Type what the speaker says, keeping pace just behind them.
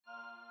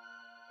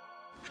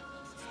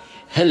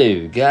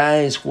Hello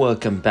guys,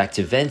 welcome back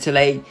to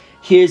Ventilate.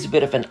 Here's a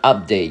bit of an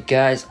update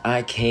guys.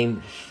 I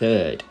came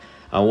third.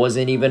 I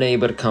wasn't even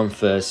able to come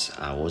first.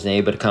 I wasn't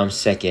able to come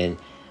second.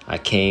 I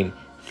came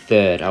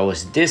third. I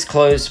was this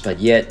close, but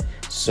yet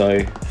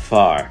so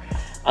far.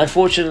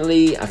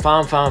 Unfortunately, I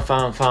farm.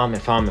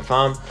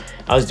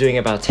 I was doing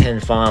about 10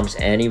 farms,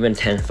 and even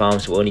 10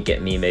 farms will only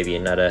get me maybe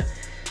another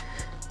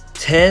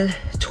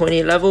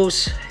 10-20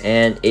 levels,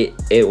 and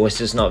it was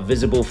just not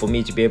visible for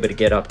me to be able to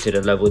get up to the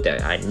level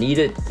that I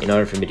needed in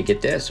order for me to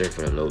get there. Sorry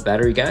for the low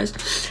battery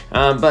guys,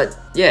 but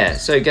yeah,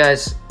 so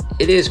guys,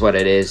 it is what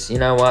it is. You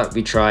know what,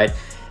 we tried.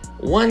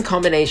 One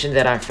combination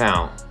that I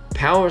found: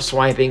 power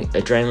swiping,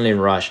 adrenaline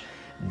rush.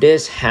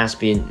 This has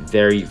been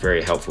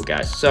very helpful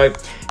guys. So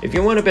if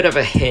you want a bit of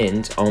a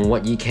hint on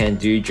what you can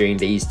do during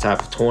these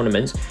type of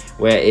tournaments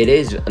where it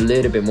is a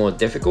little bit more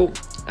difficult,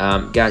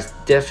 guys,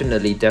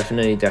 definitely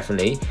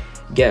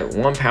get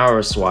one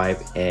power swipe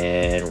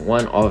and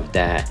one of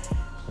that,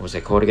 what's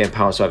it called again,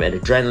 power swipe and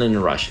adrenaline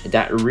rush.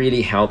 That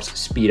really helps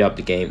speed up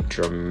the game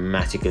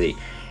dramatically.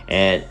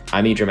 And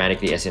I mean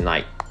dramatically as in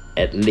like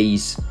at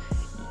least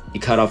you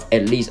cut off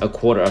at least a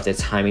quarter of the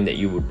timing that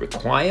you would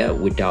require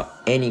without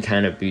any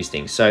kind of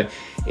boosting. So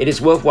it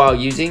is worthwhile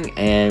using,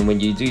 and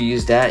when you do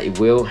use that, it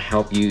will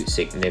help you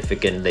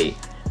significantly.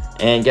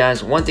 And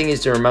guys, one thing is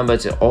to remember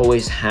to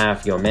always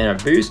have your mana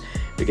boost,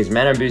 because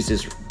mana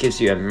boost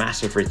gives you a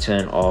massive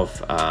return of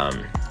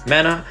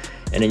mana,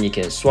 and then you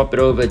can swap it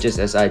over just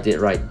as I did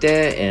right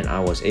there, and I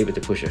was able to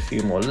push a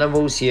few more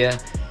levels here,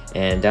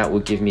 and that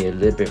will give me a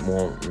little bit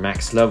more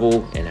max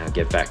level, and I'll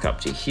get back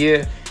up to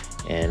here.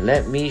 And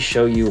let me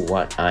show you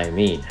what I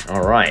mean.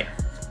 All right,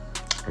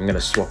 I'm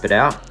gonna swap it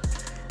out.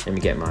 Let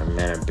me get my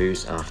mana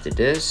boost after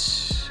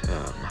this.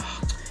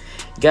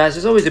 Guys,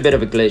 there's always a bit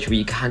of a glitch where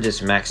you can't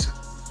just max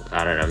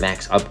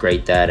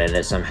upgrade that, and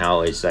then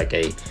somehow it's like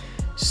a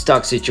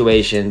stuck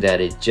situation that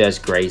it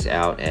just grays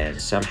out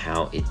and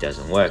somehow it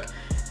doesn't work.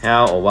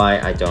 How or why,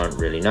 I don't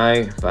really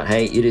know, but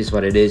hey, it is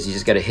what it is. You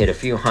just gotta hit a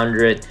few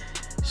hundred,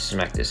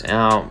 smack this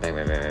out,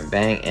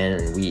 bang,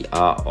 and we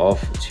are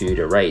off to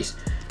the race.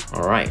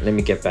 All right, let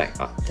me get back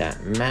up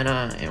that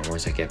mana, and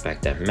once I get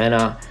back that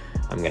mana,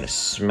 I'm gonna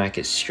smack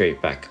it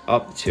straight back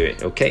up to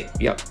it. Okay,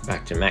 yep,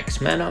 back to max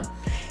mana,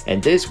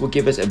 and this will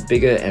give us a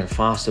bigger and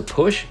faster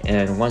push.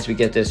 And once we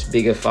get this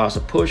bigger,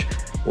 faster push,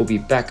 we'll be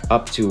back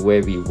up to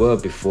where we were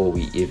before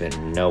we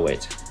even know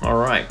it. All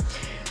right,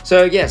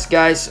 so yes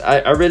guys,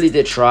 I really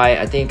did try.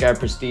 I think I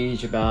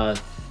prestige about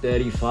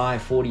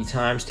 35-40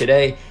 times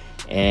today,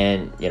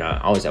 and you know,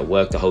 I was at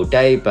work the whole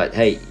day, but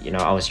hey, you know,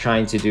 I was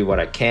trying to do what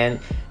I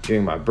can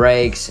during my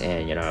breaks,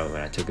 and you know,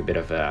 when I took a bit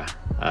of a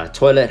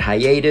toilet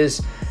hiatus,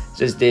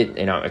 just did,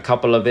 you know, a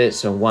couple of it.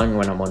 So one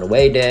when I'm on the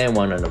way there,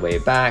 one on the way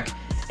back,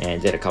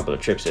 and did a couple of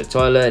trips to the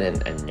toilet,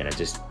 and you know,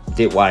 just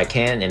did what I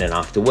can. And then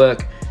after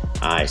work,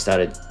 I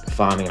started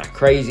farming like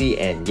crazy,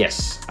 and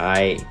yes,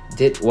 I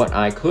did what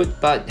I could,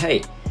 but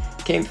hey,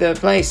 came third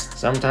place.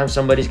 Sometimes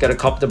somebody's got to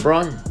cop the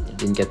bronze,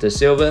 didn't get the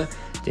silver,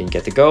 didn't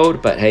get the gold,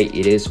 but hey,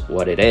 it is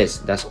what it is.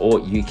 That's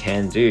all you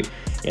can do.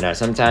 You know,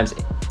 sometimes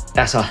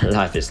that's how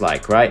life is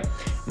like, right?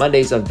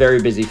 Mondays are very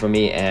busy for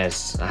me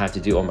as I have to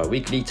do all my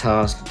weekly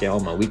tasks, get all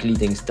my weekly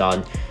things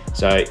done.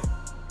 So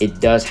it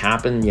does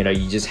happen, you know,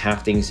 you just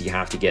have things you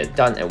have to get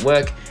done at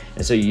work,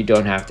 and so you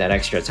don't have that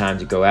extra time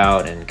to go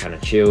out and kind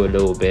of chill a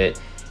little bit.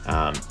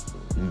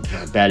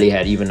 Barely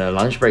had even a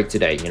lunch break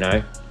today, you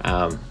know.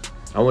 I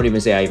won't even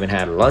say I even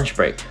had a lunch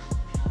break.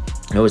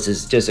 It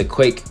was just a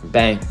quick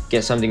bang,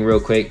 get something real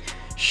quick,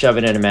 shove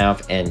it in the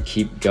mouth, and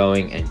keep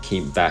going and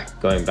keep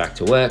going back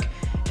to work,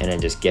 and then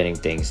just getting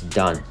things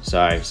done.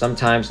 So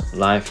sometimes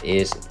life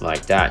is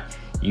like that.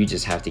 You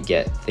just have to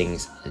get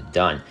things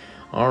done.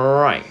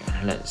 All right,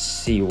 let's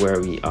see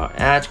where we are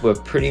at. We're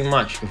pretty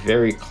much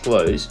very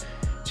close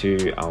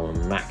to our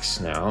max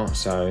now.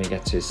 So we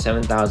get to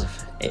 7,000,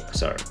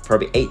 sorry,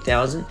 probably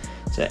 8,000.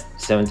 So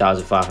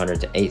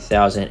 7,500 to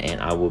 8,000, and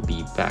I will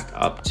be back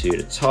up to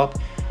the top.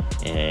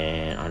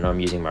 And I know I'm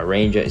using my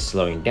ranger, it's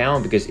slowing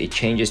down because it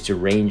changes to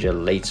ranger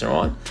later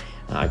on.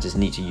 I just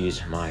need to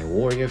use my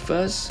warrior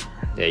first.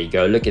 There you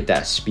go, look at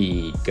that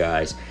speed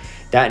guys.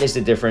 That is the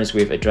difference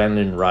with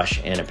adrenaline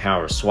rush and a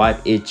power swipe.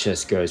 It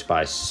just goes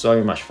by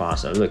so much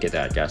faster. Look at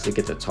that guys, look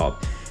at the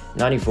top.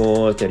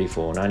 94,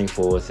 34,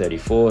 94,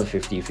 34,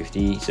 50,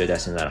 50, so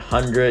that's another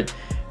 100.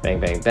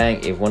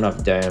 Bang. If one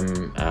of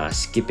them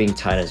skipping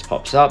titans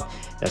pops up,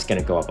 that's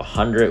gonna go up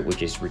 100,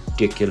 which is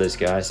ridiculous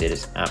guys. It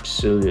is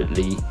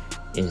absolutely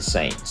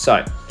insane.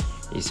 So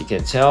as you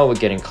can tell, we're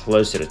getting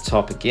close to the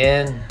top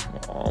again,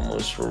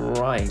 almost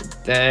right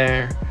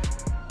there.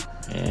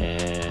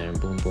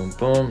 And boom,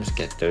 let's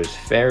get those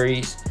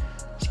fairies.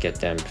 Let's get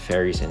them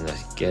fairies and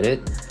let's get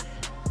it.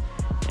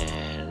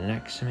 And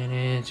next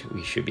minute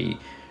we should be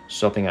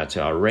swapping out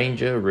to our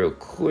ranger real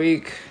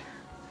quick.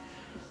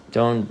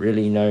 Don't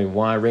really know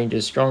why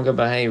ranger's stronger,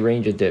 but hey,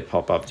 ranger did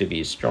pop up to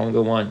be a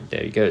stronger one.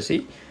 There you go,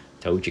 see,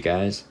 told you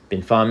guys.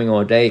 Been farming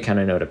all day, kind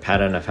of know the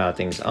pattern of how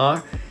things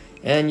are.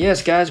 And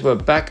yes guys, we're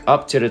back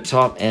up to the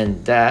top,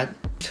 and that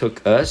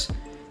took us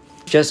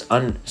just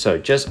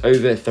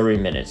over 3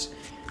 minutes.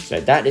 So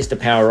that is the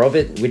power of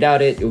it.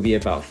 Without it, it will be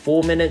about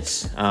 4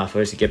 minutes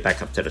for us to get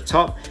back up to the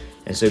top.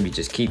 And so we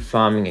just keep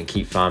farming and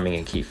keep farming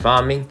and keep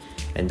farming.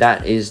 And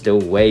that is the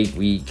way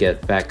we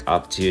get back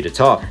up to the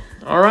top.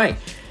 All right,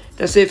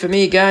 that's it for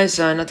me, guys.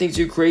 Nothing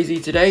too crazy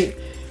today.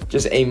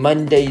 Just a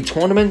Monday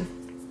tournament.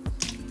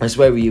 That's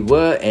where we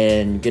were,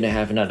 and gonna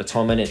have another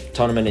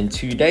tournament in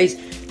 2 days.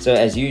 So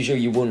as usual,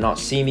 you will not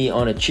see me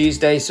on a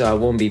Tuesday, so I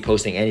won't be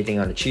posting anything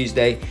on a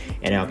Tuesday,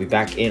 and I'll be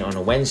back in on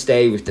a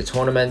Wednesday with the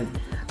tournament.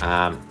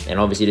 And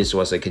obviously this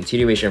was a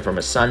continuation from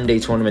a Sunday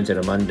tournament to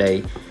the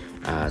Monday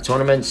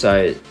tournament.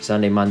 So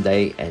Sunday,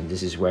 Monday, and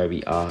this is where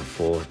we are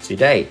for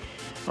today.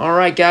 All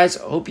right, guys,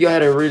 hope you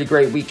had a really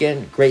great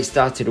weekend, great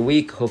start to the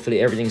week. Hopefully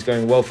everything's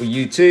going well for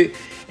you too.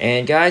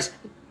 And guys,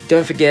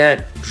 don't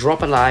forget,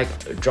 drop a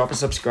like, drop a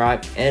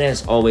subscribe, and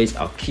as always,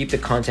 I'll keep the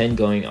content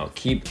going. I'll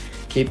keep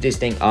this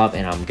thing up,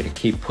 and I'm gonna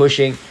keep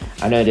pushing.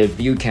 I know the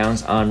view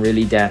counts aren't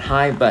really that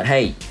high, but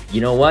hey,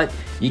 you know what?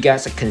 You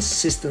guys are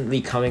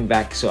consistently coming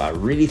back, so I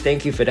really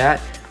thank you for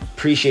that.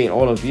 Appreciate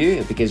all of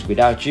you, because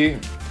without you,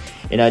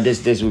 you know,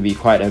 this would be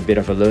quite a bit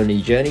of a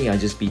lonely journey. I'll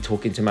just be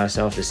talking to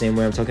myself the same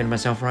way I'm talking to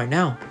myself right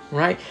now,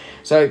 right?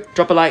 So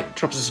drop a like,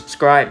 drop a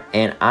subscribe,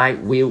 and I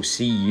will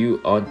see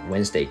you on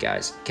Wednesday,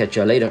 guys. Catch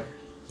you later.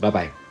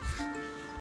 Bye-bye.